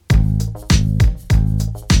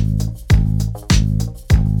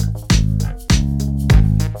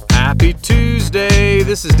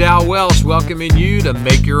this is Dow Welsh welcoming you to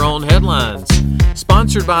Make Your Own Headlines,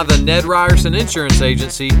 sponsored by the Ned Ryerson Insurance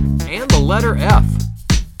Agency and the letter F.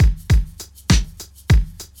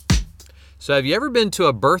 So have you ever been to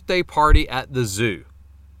a birthday party at the zoo?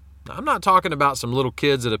 Now, I'm not talking about some little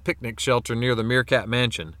kids at a picnic shelter near the Meerkat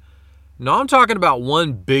Mansion. No, I'm talking about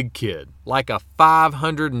one big kid, like a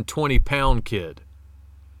 520-pound kid.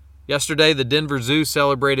 Yesterday, the Denver Zoo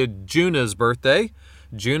celebrated Juna's birthday.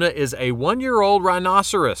 Juna is a 1-year-old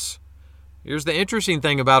rhinoceros. Here's the interesting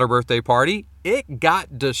thing about her birthday party. It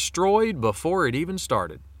got destroyed before it even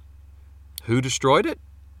started. Who destroyed it?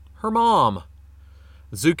 Her mom.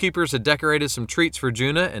 The zookeepers had decorated some treats for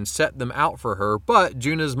Juna and set them out for her, but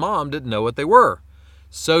Juna's mom didn't know what they were.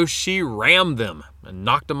 So she rammed them and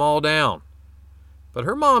knocked them all down. But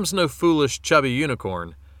her mom's no foolish, chubby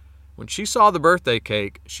unicorn. When she saw the birthday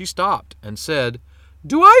cake, she stopped and said,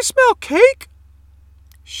 "Do I smell cake?"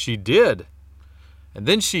 She did. And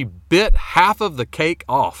then she bit half of the cake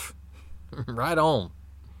off. Right on.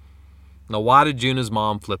 Now, why did Juna's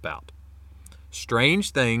mom flip out?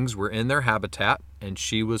 Strange things were in their habitat, and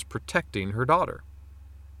she was protecting her daughter.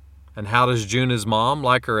 And how does Juna's mom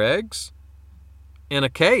like her eggs? In a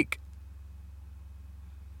cake.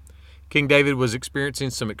 King David was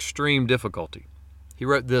experiencing some extreme difficulty. He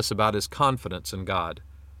wrote this about his confidence in God.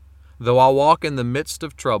 "Though I walk in the midst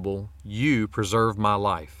of trouble, you preserve my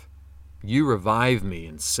life. You revive me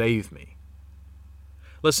and save me."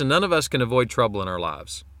 Listen, none of us can avoid trouble in our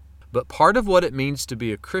lives. But part of what it means to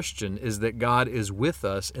be a Christian is that God is with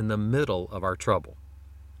us in the middle of our trouble.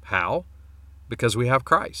 How? Because we have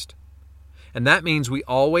Christ. And that means we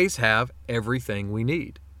always have everything we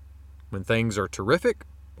need. When things are terrific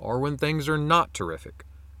or when things are not terrific,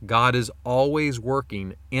 God is always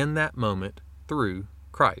working in that moment through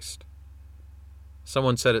Christ.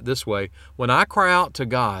 Someone said it this way, "When I cry out to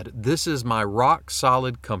God, this is my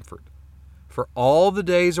rock-solid comfort. For all the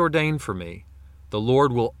days ordained for me, the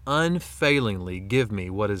Lord will unfailingly give me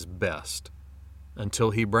what is best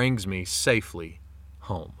until He brings me safely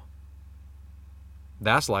home."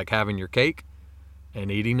 That's like having your cake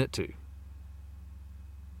and eating it too.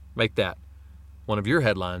 Make that one of your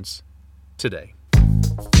headlines today.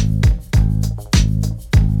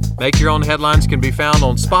 Make Your Own Headlines can be found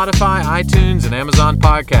on Spotify, iTunes, and Amazon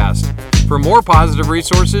Podcast. For more positive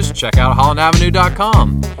resources, check out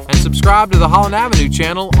HollandAvenue.com and subscribe to the Holland Avenue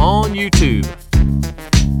channel on YouTube.